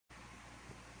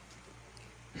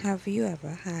Have you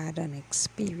ever had an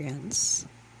experience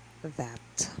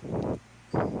that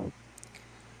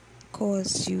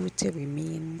caused you to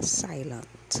remain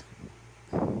silent,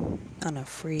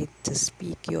 unafraid to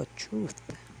speak your truth?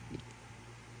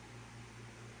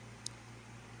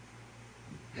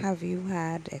 Have you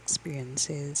had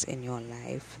experiences in your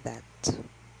life that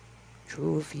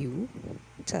drove you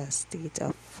to a state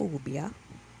of phobia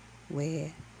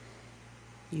where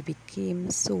you became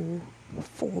so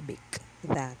phobic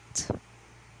that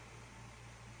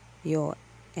your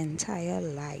entire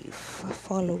life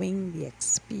following the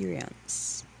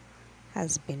experience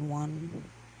has been one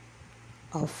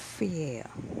of fear?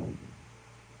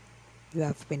 You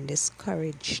have been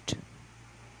discouraged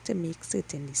to make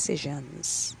certain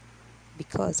decisions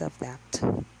because of that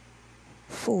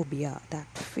phobia,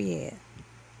 that fear,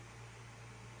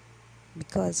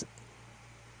 because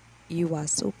you are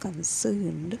so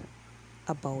concerned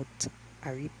about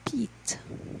a repeat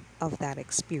of that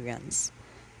experience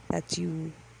that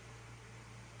you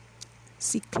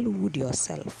seclude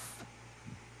yourself,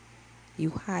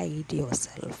 you hide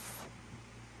yourself.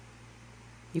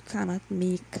 You cannot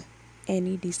make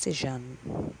any decision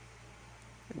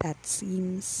that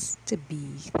seems to be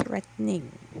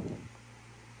threatening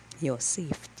your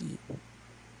safety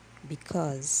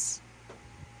because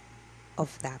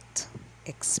of that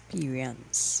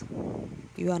experience.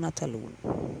 You are not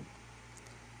alone.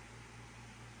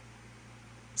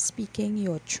 Speaking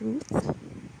your truth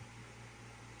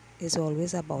is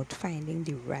always about finding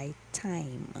the right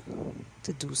time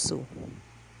to do so.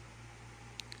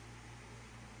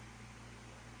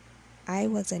 I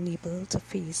was unable to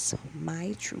face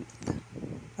my truth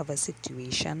of a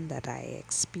situation that I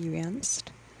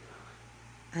experienced,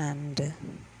 and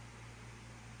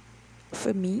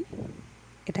for me,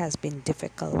 it has been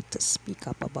difficult to speak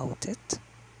up about it.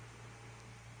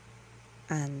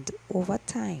 And over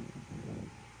time,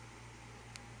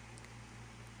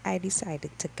 I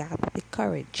decided to gather the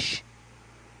courage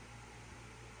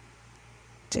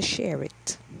to share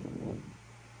it,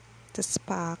 to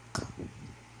spark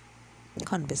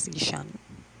conversation,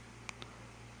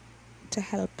 to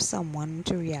help someone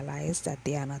to realize that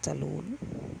they are not alone.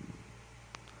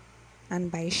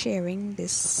 And by sharing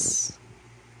this,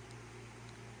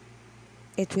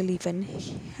 it will even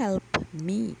help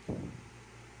me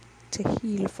to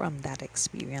heal from that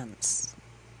experience.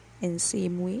 In the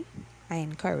same way, I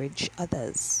encourage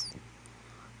others,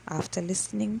 after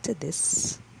listening to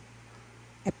this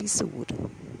episode,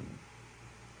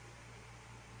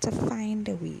 to find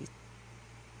a way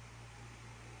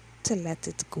to let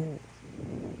it go,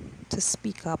 to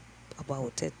speak up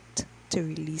about it, to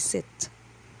release it,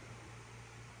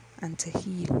 and to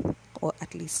heal, or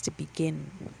at least to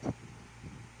begin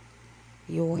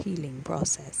your healing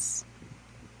process.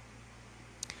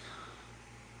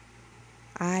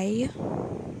 I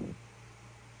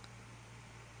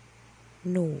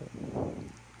know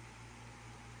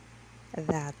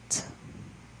that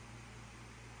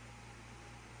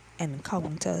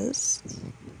encounters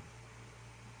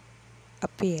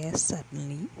appear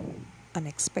suddenly,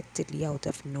 unexpectedly out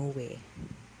of nowhere.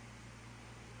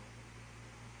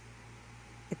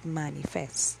 It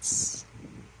manifests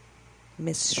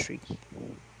mystery.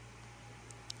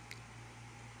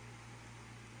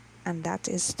 And that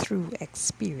is through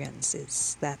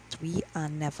experiences that we are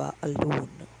never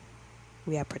alone.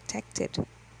 We are protected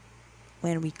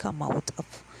when we come out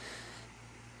of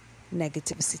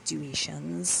negative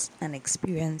situations and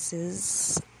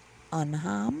experiences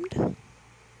unharmed.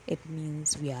 It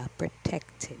means we are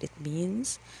protected. It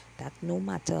means that no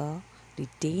matter the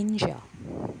danger,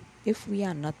 if we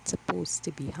are not supposed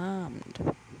to be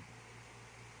harmed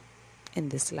in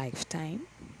this lifetime,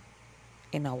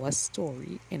 in our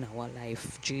story, in our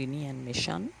life journey and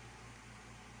mission,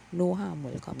 no harm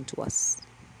will come to us.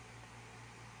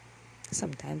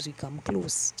 Sometimes we come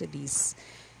close to these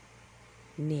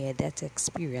near-death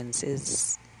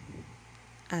experiences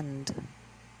and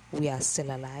we are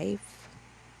still alive.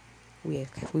 We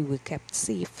were kept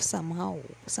safe somehow.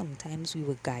 Sometimes we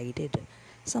were guided.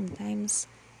 Sometimes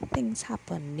things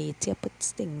happen. Nature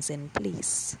puts things in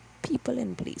place, people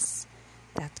in place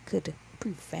that could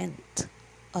prevent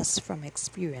us from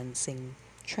experiencing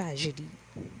tragedy,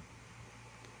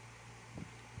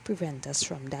 prevent us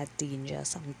from that danger.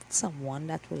 Someone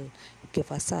that will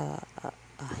give us a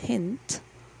hint,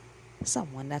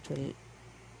 someone that will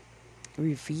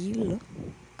reveal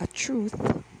a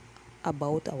truth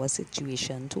about our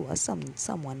situation to us,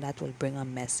 someone that will bring a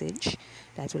message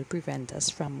that will prevent us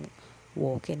from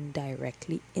walking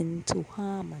directly into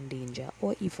harm and danger,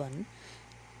 or even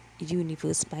the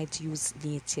universe might use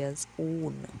nature's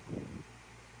own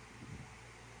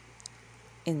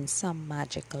in some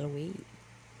magical way,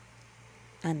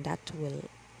 and that will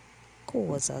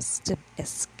cause us to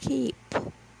escape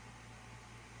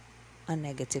a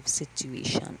negative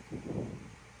situation.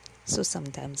 So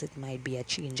sometimes it might be a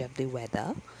change of the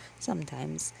weather,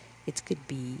 sometimes it could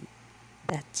be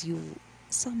that you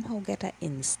somehow get an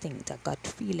instinct, a gut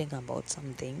feeling about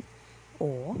something,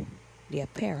 or the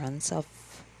appearance of,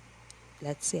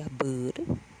 let's say, a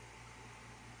bird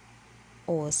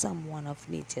or some one of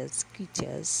nature's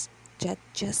creatures that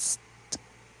just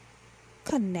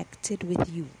connected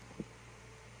with you,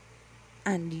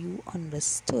 and you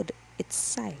understood its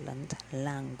silent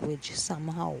language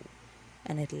somehow,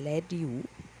 and it led you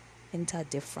into a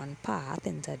different path,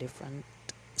 into a different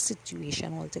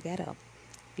situation altogether,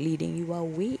 leading you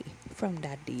away from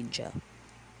that danger.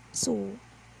 So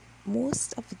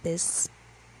most of this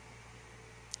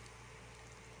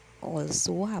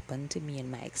also happened to me in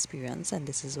my experience, and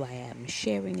this is why I'm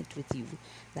sharing it with you,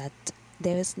 that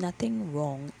there is nothing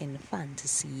wrong in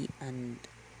fantasy and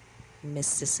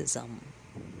mysticism,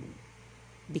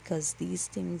 because these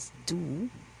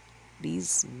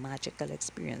magical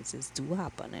experiences do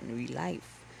happen in real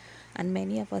life, and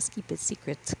many of us keep it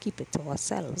secret, keep it to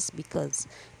ourselves, because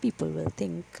people will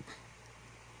think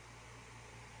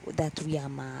that we are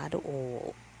mad,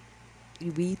 or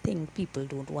we think people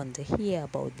don't want to hear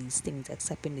about these things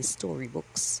except in the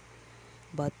storybooks.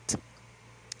 But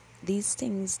these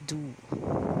things do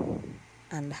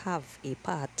and have a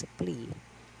part to play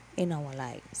in our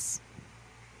lives.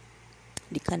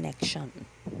 The connection,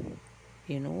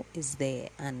 is there,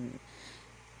 and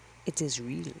it is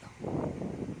real.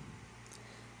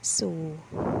 So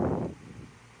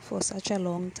for such a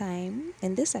long time,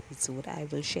 in this episode I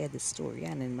will share the story,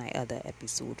 and in my other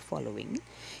episode following,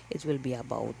 it will be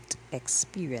about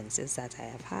experiences that I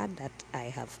have had, that I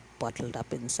have bottled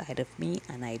up inside of me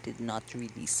and I did not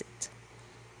release it.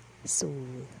 So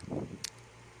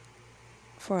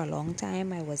for a long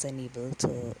time I was unable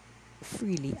to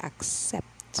freely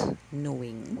accept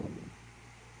knowing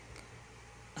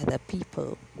other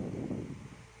people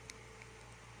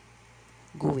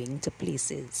going to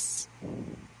places,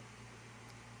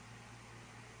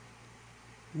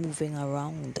 moving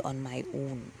around on my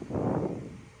own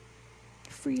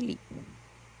freely.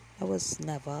 I was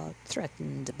never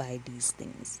threatened by these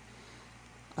things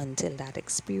until that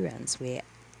experience where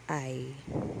I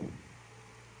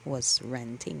was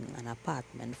renting an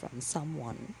apartment from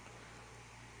someone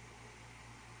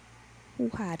who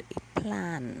had a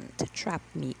plan to trap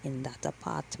me in that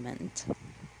apartment.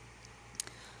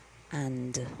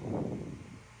 And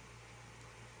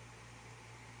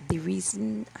the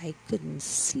reason I couldn't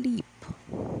sleep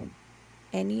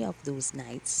any of those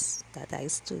nights that I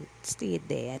stayed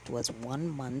there, it was 1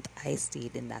 month I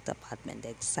stayed in that apartment,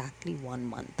 exactly 1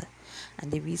 month.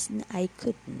 And the reason I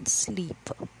couldn't sleep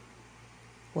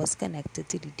was connected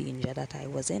to the danger that I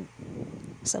was in.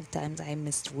 Sometimes I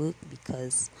missed work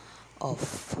because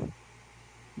of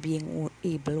being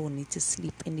able only to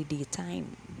sleep in the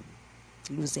daytime,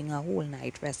 losing a whole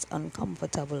night rest,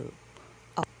 uncomfortable,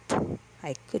 up.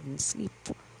 I couldn't sleep.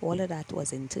 All of that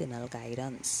was internal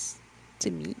guidance to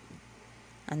me,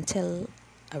 until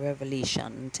a revelation,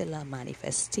 until a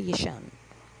manifestation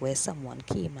where someone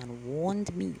came and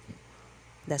warned me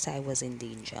that I was in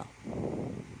danger,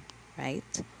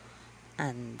 right?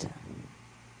 And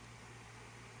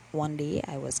one day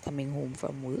I was coming home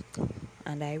from work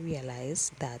and I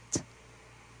realized that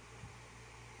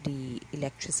the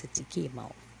electricity came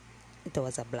out. It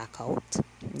was a blackout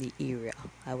in the area.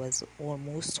 I was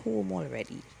almost home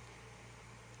already,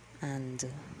 and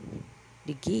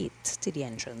the gate to the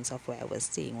entrance of where I was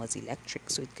staying was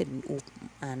electric, so it couldn't open.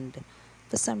 And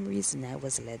for some reason, I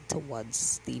was led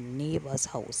towards the neighbor's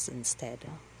house instead.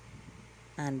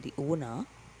 And the owner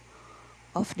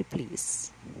of the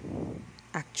place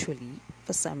actually,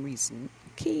 for some reason,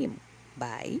 came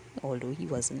by, although he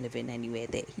wasn't living anywhere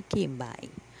there. He came by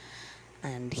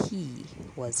and he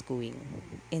was going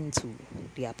into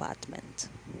the apartment,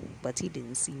 but he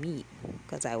didn't see me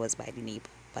because I was by the neighbor.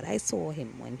 But I saw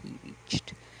him when he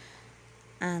reached,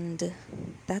 and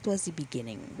that was the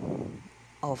beginning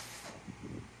of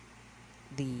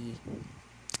the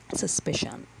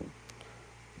suspicion,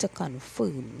 to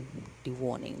confirm the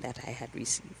warning that I had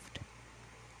received.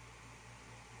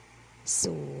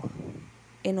 So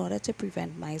in order to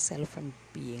prevent myself from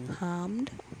being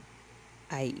harmed,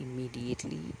 I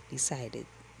immediately decided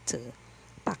to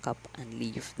pack up and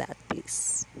leave that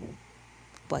place.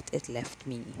 But it left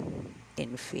me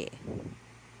in fear.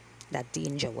 That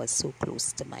danger was so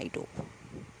close to my door.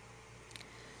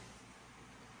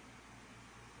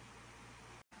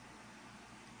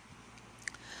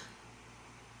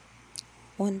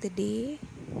 On the day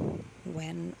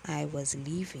when I was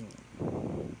leaving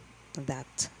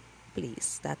that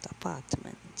place, that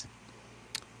apartment,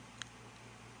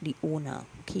 the owner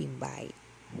came by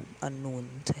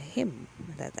unknown to him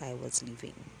that I was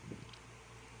leaving.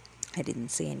 I didn't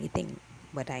say anything,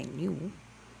 but I knew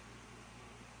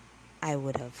I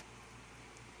would have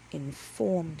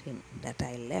informed him that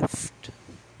I left.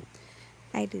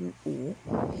 I didn't owe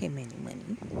him any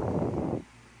money.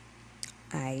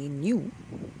 I knew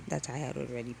that I had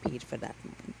already paid for that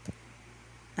month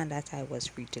and that I was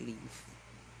free to leave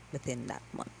within that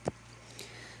month.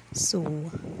 So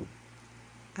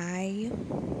I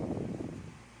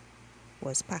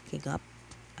was packing up,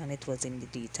 and it was in the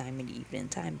daytime, in the evening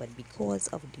time, but because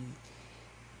of the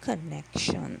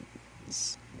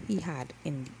connections he had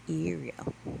in the area,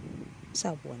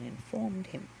 someone informed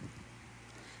him,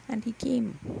 and he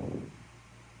came.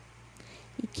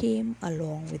 He came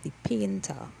along with the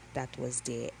painter that was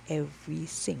there every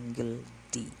single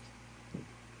day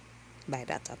by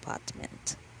that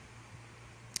apartment.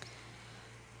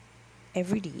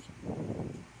 Every day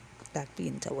that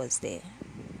painter was there,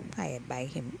 hired by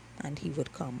him, and he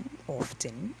would come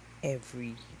often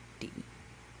every day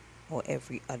or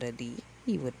every other day.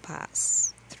 He would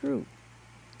pass through,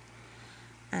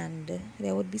 and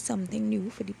there would be something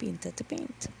new for the painter to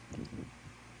paint.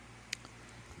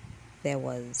 There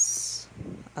was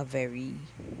a very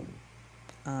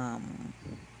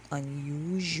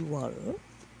unusual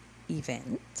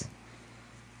event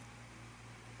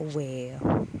where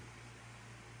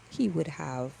he would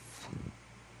have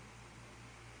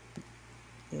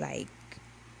like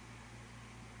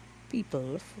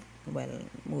people, well,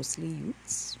 mostly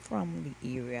youths from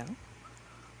the area,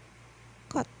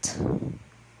 cut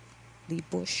the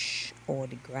bush or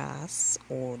the grass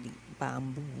or the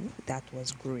bamboo that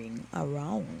was growing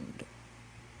around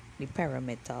the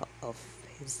perimeter of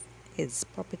his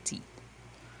property,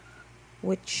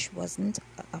 which wasn't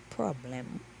a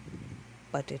problem,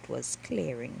 but it was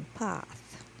clearing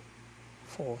path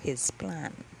for his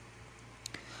plan.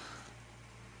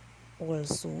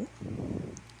 Also,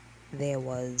 there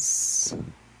was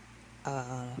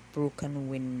a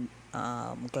broken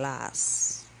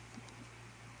glass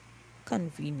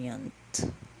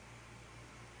convenient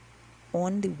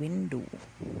on the window,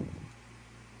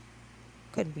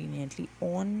 conveniently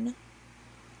on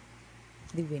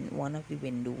the one of the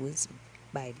windows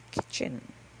by the kitchen,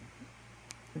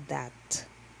 that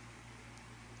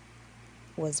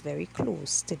was very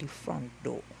close to the front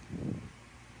door.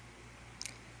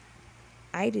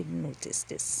 I didn't notice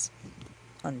this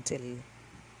until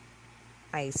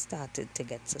I started to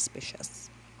get suspicious.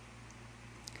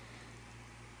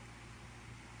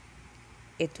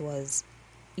 It was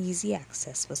easy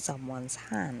access for someone's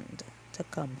hand to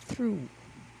come through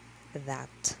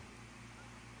that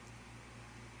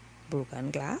broken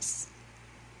glass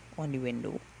on the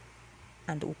window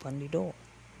and open the door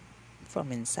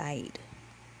from inside.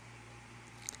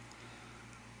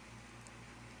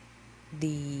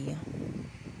 The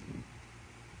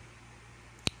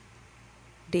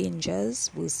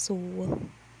dangers were so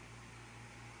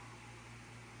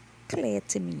clear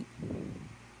to me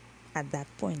at that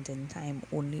point in time,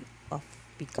 only of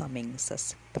becoming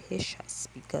suspicious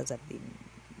because of the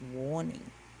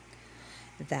warning,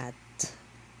 that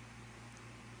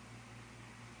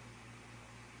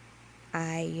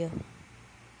I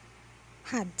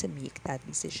had to make that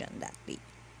decision that day.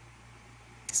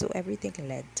 So everything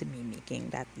led to me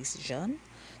making that decision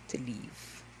to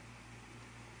leave,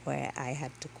 where I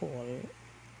had to call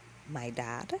my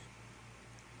dad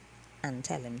and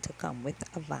tell him to come with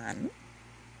a van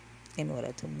in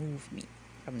order to move me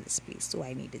from this place. So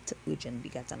I needed to urgently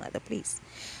get another place.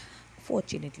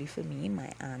 Fortunately for me,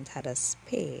 my aunt had a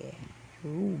spare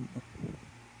room,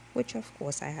 which of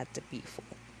course I had to pay for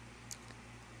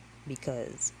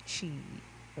because she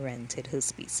rented her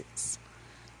spaces,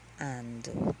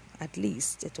 and at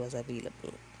least it was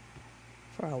available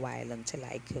for a while until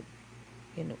I could,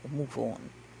 move on.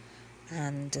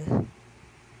 And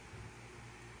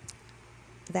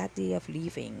that day of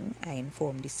leaving, I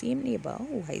informed the same neighbor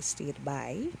who I stayed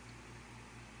by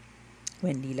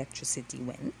when the electricity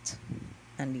went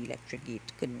and the electric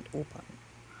gate couldn't open.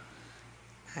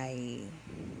 I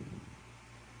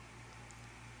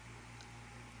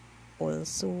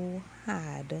also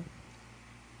had,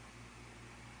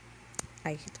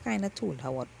 I kind of told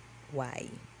her why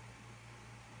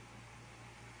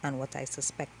and what I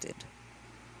suspected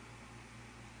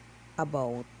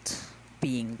about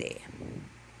being there.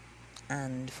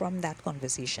 And from that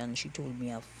conversation, she told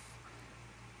me of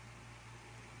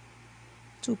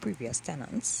 2 previous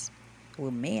tenants who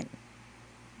were men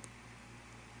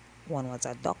One was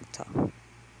a doctor,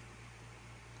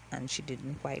 and she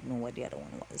didn't quite know what the other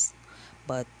one was.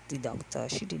 But the doctor,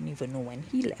 she didn't even know when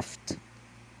he left.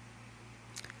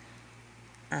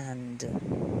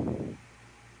 And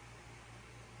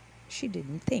she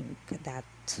didn't think that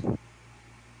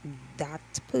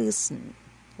that person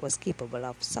was capable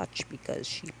of such, because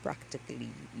she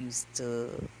practically used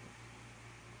to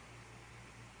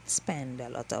spend a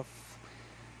lot of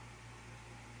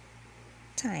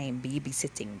time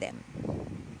babysitting them.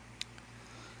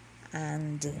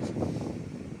 And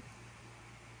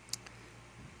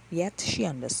yet she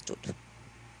understood.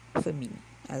 For me,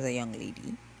 as a young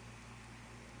lady,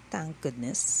 thank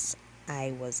goodness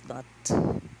I was not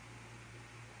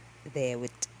there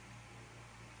with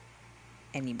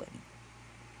anybody.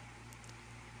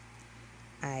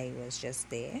 I was just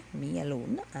there, me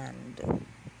alone, and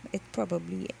it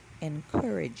probably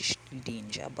encouraged the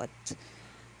danger, but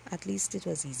at least it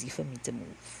was easy for me to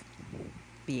move,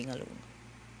 being alone.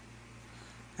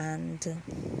 And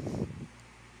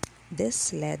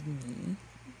this led me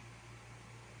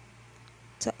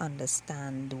to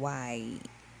understand why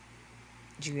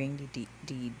during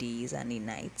the days and the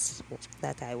nights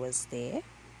that I was there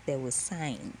were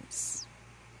signs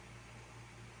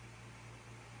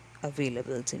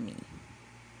available to me,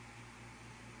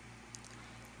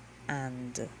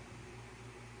 and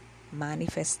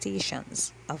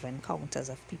manifestations of encounters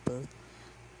of people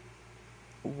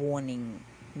warning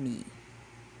me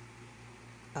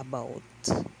about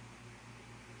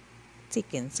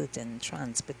taking certain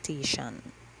transportation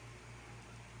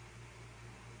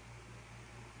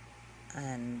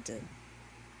and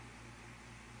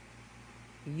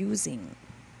using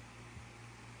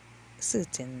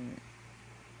certain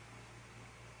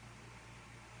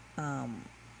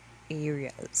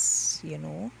areas,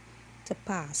 to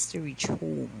pass to reach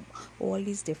home. All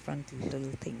these different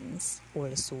little things.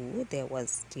 Also, there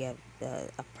was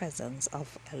a presence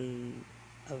of a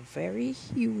very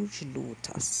huge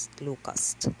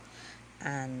locust,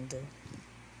 and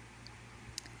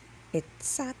it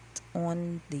sat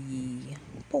on the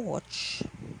porch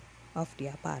of the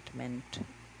apartment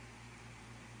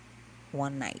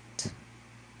one night.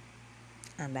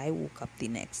 And I woke up the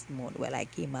next morning. Well, I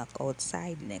came back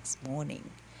outside the next morning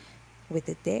with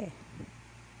it there.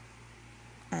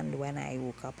 And when I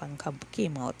woke up and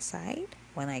came outside,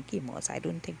 I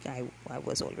don't think I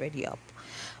was already up.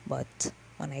 But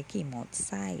when I came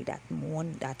outside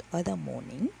that other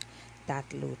morning,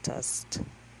 that locust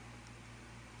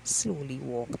slowly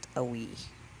walked away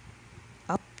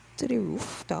up to the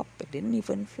rooftop. It didn't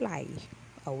even fly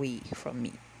away from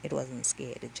me. It wasn't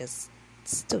scared. It just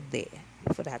stood there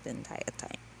for that entire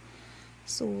time.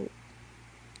 So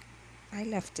I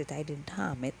left it. I didn't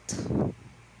harm it.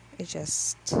 It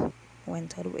just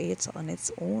went away on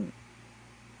its own.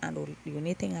 And the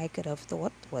only thing I could have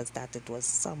thought was that it was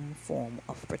some form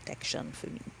of protection for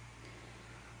me.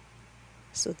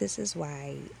 So this is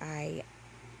why I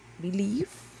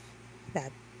believe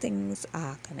that things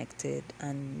are connected,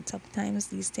 and sometimes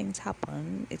these things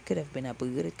happen. It could have been a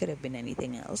bird, it could have been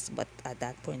anything else, but at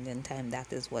that point in time,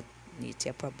 that is what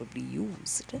nature probably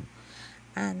used.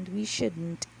 And we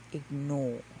shouldn't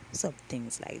ignore some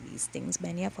things like these things.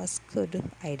 Many of us could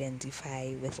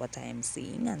identify with what I am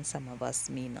saying, and some of us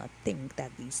may not think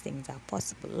that these things are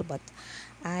possible, but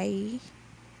I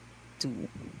do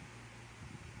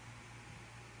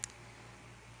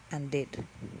and did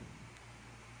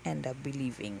end up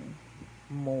believing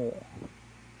more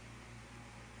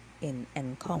in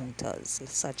encounters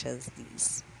such as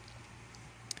these.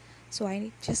 So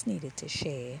I just needed to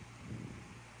share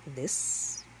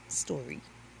this story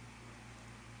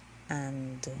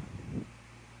and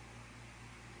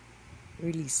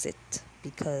release it,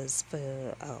 because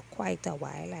for quite a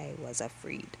while I was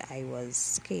afraid. I was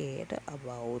scared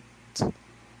about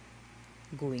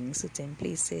going certain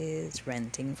places,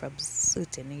 renting from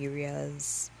certain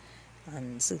areas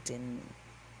and certain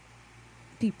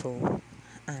people,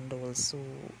 and also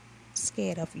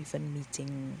scared of even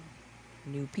meeting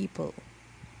new people,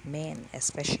 men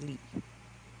especially,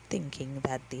 thinking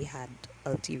that they had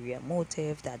ulterior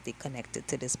motive, that they connected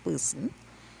to this person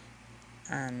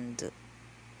and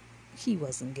he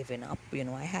wasn't giving up.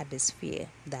 I had this fear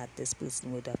that this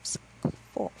person would have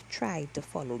tried to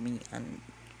follow me and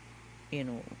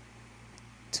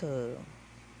to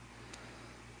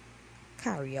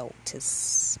carry out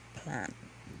his plan.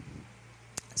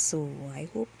 So I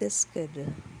hope this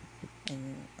could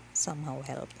somehow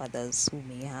help others who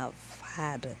may have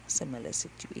had similar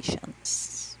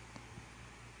situations.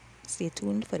 Stay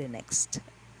tuned for the next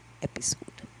episode.